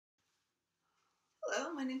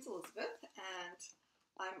Hello, my name's Elizabeth, and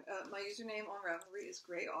my username on Ravelry is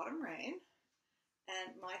Greyautumnrain,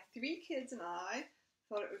 and my 3 kids and I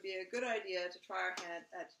thought it would be a good idea to try our hand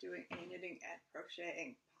at doing a knitting and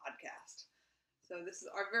crocheting podcast. So this is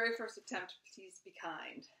our very first attempt. Please be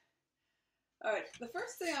kind. Alright, the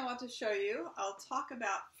first thing I want to show you, I'll talk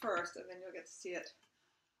about first, and then you'll get to see it.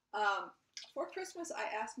 For Christmas, I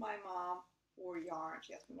asked my mom for yarn.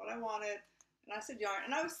 She asked me what I wanted, and I said yarn,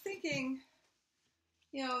 and I was thinking,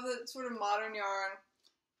 you know, the sort of modern yarn,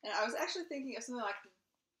 and I was actually thinking of something like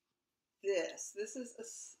this. This is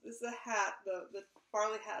a hat, the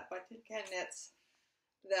Barley hat by Tin Can Knits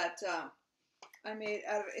that I made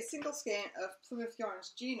out of a single skein of Plymouth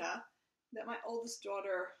Yarns Gina that my oldest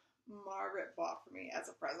daughter Margaret bought for me as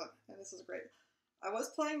a present, and this is great. I was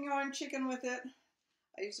playing yarn chicken with it.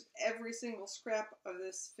 I used every single scrap of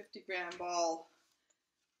this 50-gram ball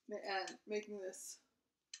and making this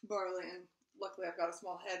barley, and luckily I've got a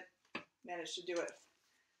small head, managed to do it.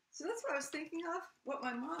 So that's what I was thinking of. What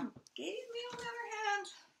my mom gave me, on the other hand,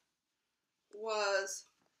 was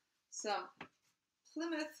some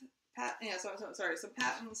Plymouth some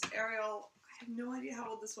Patton's Ariel. I have no idea how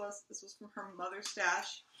old this was. This was from her mother's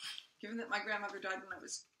stash. Given that my grandmother died when I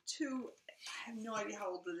was 2, I have no idea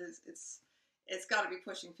how old it is. It's got to be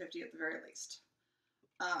pushing 50 at the very least.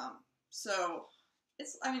 So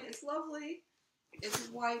it's lovely. It's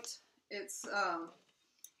white. It's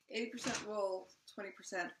 80% wool,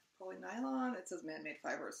 20% polynylon. It says man-made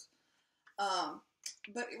fibers.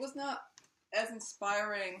 But it was not as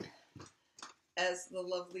inspiring as the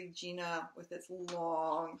lovely Gina with its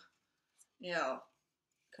long,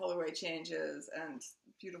 colorway changes and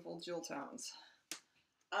beautiful jewel tones.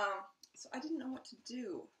 So I didn't know what to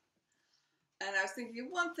do. And I was thinking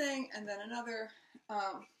of one thing and then another.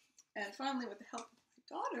 And finally, with the help of my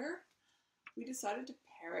daughter, we decided to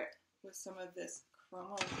pair it with some of this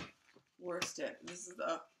chromo worsted. This is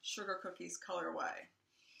the Sugar Cookies colorway.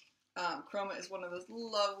 Chroma is one of those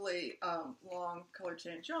lovely long color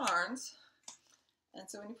change yarns. And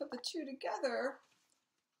so when you put the two together,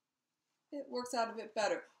 it works out a bit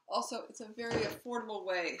better. Also, it's a very affordable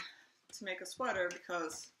way to make a sweater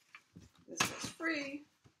because this is free.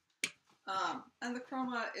 And the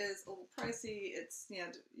chroma is a little pricey. It's,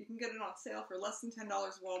 you can get it on sale for less than $10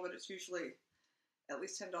 a wall, but it's usually at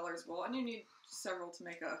least $10 a wall, and you need several to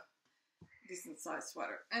make a decent sized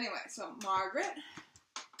sweater. Anyway, so Margaret,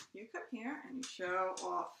 you come here and you show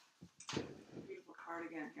off the beautiful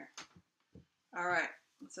cardigan here. Alright,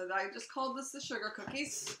 so I just called this the Sugar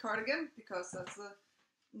Cookies cardigan because that's the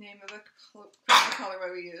name of the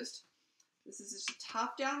colorway we used. This is just a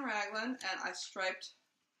top-down raglan, and I striped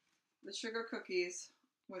the Sugar Cookies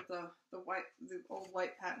with the old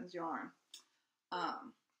white Patton's yarn.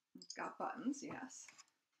 It's got buttons, yes.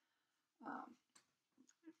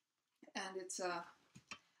 And it's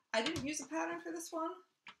I didn't use a pattern for this one.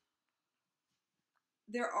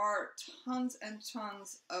 There are tons and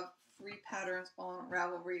tons of free patterns on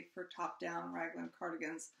Ravelry for top-down raglan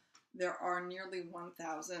cardigans. There are nearly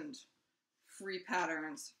 1,000 free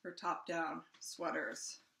patterns for top-down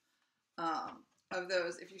sweaters. Of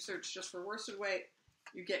those, if you search just for worsted weight,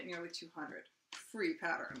 you get nearly 200 free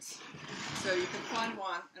patterns. So you can find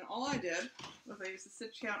one, and all I did was I used the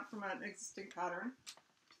stitch count from an existing pattern.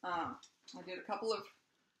 I did a couple of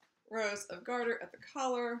rows of garter at the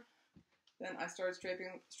collar, then I started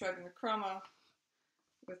striping the chroma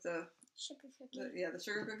with the Sugar Cookie. The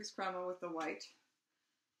Sugar Cookies chroma with the white,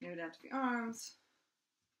 down to the arms,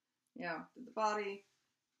 did the body,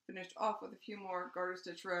 finished off with a few more garter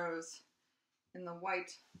stitch rows in the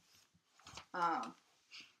white,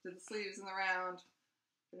 did the sleeves in the round,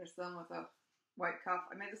 finished them with a white cuff.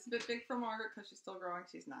 I made this a bit big for Margaret because she's still growing,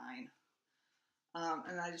 she's 9.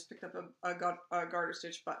 And I just picked up a garter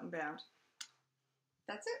stitch button band.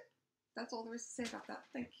 That's it. That's all there is to say about that.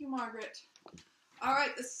 Thank you, Margaret.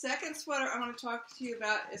 Alright, the second sweater I want to talk to you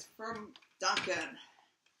about is from Duncan.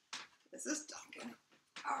 This is Duncan.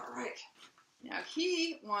 Alright. Now,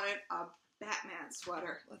 he wanted a Batman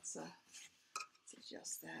sweater. Let's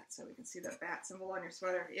adjust that so we can see the bat symbol on your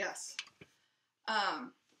sweater. Yes.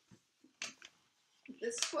 The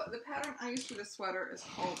pattern I used for this sweater is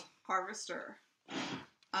called Harvester.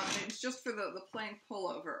 And it's just for the plain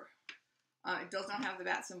pullover. It does not have the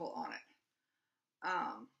bat symbol on it.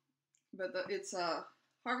 But it's a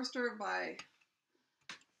Harvester by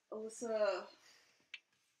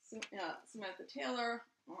Samantha Taylor.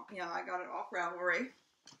 I got it off Ravelry.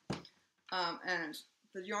 And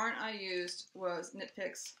the yarn I used was Knit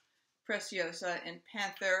Picks Preciosa in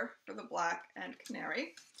Panther for the black and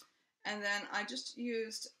canary. And then I just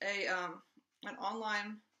used an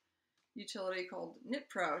online utility called Knit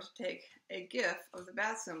Pro to take a GIF of the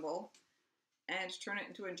bat symbol and turn it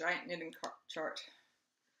into a giant knitting chart.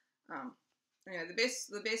 Anyway,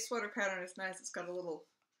 the base sweater pattern is nice. It's got a little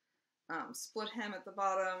split hem at the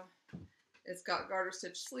bottom. It's got garter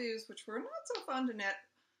stitch sleeves, which were not so fun to knit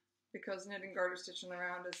because knitting garter stitching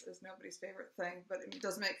around is nobody's favorite thing, but it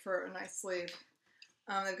does make for a nice sleeve.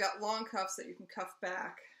 They've got long cuffs that you can cuff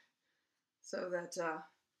back so that the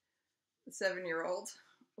 7-year-old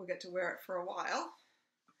will get to wear it for a while.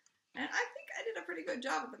 And I think I did a pretty good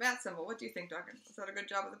job with the bat symbol. What do you think, Duncan? Was that a good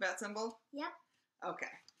job with the bat symbol? Yep. Okay.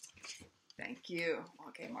 Thank you.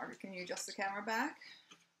 Okay, Margaret, can you adjust the camera back?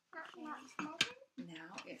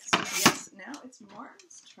 Now it's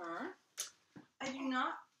Martin's turn. I do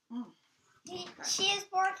not. Okay. She is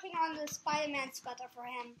working on the Spider-Man sweater for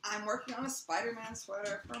him. I'm working on a Spider-Man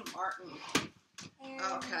sweater for Martin. And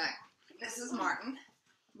Okay, this is Martin.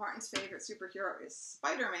 Martin's favorite superhero is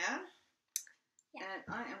Spider-Man. Yeah. And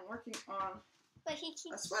I am working on but he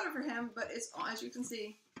keeps a sweater for him, but it's, as you can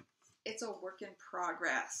see, it's a work in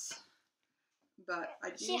progress. But I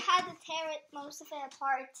do. She had to tear it most of it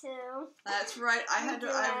apart too. That's right. I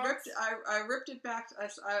ripped it back. I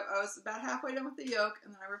was about halfway done with the yoke,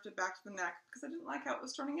 and then I ripped it back to the neck because I didn't like how it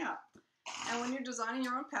was turning out. And when you're designing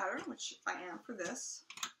your own pattern, which I am for this,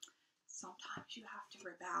 sometimes you have to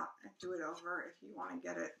rip out and do it over if you want to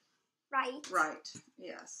get it right. right.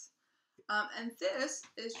 Yes. And this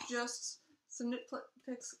is just some Knit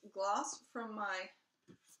Picks gloss from my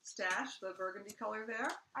stash, the burgundy color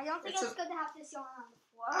there. I don't think it's good to have this yarn on the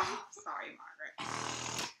floor. Oh, sorry, Margaret.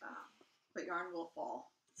 But yarn will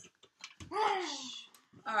fall.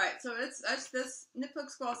 All right, so it's this Knit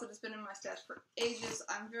Picks gloss that has been in my stash for ages.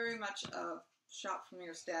 I'm very much a shop from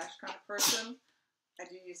your stash kind of person. I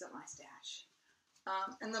do use up my stash.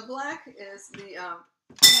 And the black is the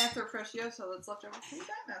Panther Precioso that's left over from the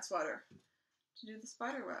Batman sweater to do the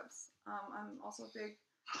spider webs. I'm also big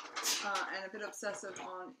and a bit obsessive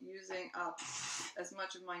on using up as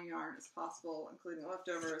much of my yarn as possible, including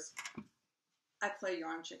leftovers. I play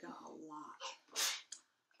yarn chicken a lot.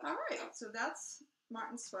 All right, so that's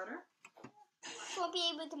Martin's sweater. Won't be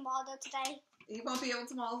able to model today. He won't be able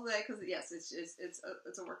to model today because yes, it's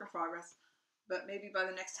a work in progress. But maybe by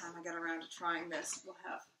the next time I get around to trying this, we'll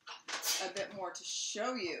have a bit more to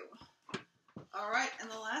show you. All right, and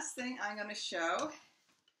the last thing I'm going to show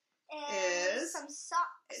is some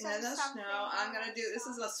socks. No, I'm going to do, this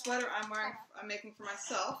is a sweater I'm wearing, I'm making for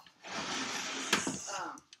myself. It's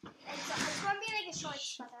going to be like a short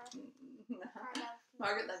sweater.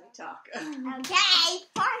 Margaret, let me talk. Okay,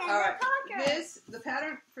 fine. All right, the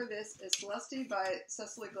pattern for this is Celeste by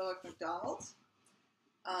Cecily Glowick McDonald.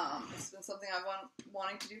 It's been something I've been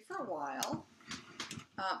wanting to do for a while.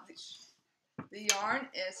 The yarn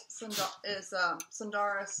is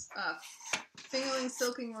Sundara's Fingerling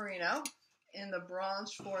Silking Merino in the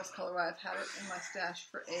bronze forest color. I've had it in my stash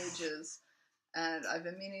for ages, and I've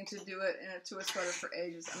been meaning to do it to a sweater for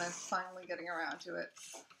ages, and I'm finally getting around to it.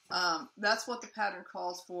 That's what the pattern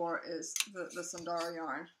calls for, is the Sundara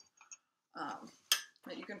yarn.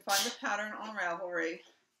 You can find the pattern on Ravelry,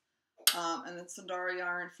 and then Sundara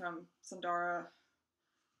yarn from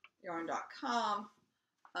sundarayarn.com.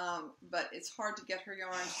 But it's hard to get her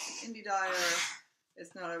yarn. She's an indie dyer.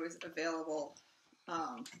 It's not always available.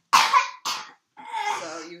 So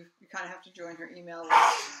you kind of have to join her email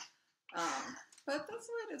list. But that's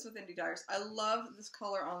the way it is with indie dyers. I love this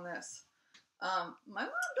color on this. My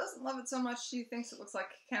mom doesn't love it so much. She thinks it looks like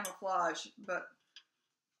camouflage, but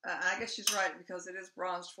I guess she's right because it is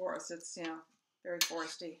bronzed forest. It's, very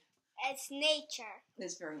foresty. It's nature.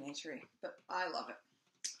 It's very naturey, but I love it.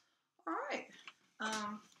 All right.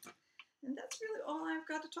 And that's really all I've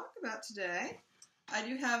got to talk about today. I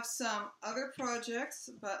do have some other projects,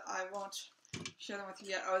 but I won't share them with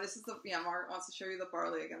you yet. Oh, this is Margaret wants to show you the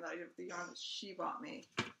barley again that I did with the yarn that she bought me.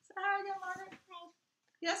 Say hi again, Margaret. Hi.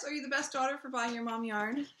 Yes, are you the best daughter for buying your mom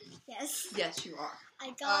yarn? Yes. Yes, you are.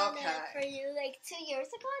 I got it for you like 2 years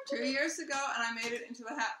ago. 2 years ago, and I made it into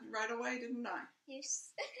a hat right away, didn't I?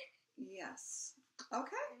 Yes. Yes.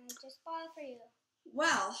 Okay. And I just bought it for you.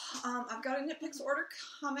 Well, I've got a Knit Picks order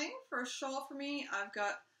coming for a shawl for me. I've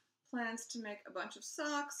got plans to make a bunch of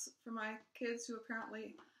socks for my kids who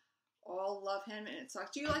apparently all love hand-knitted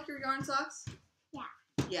socks. Do you like your yarn socks? Yeah.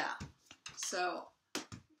 Yeah. So,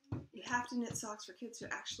 you have to knit socks for kids who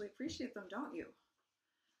actually appreciate them, don't you?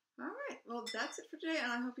 All right. Well, that's it for today,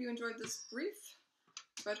 and I hope you enjoyed this brief,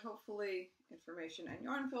 but hopefully information and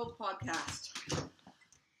yarn-filled podcast.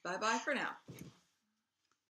 Bye-bye for now.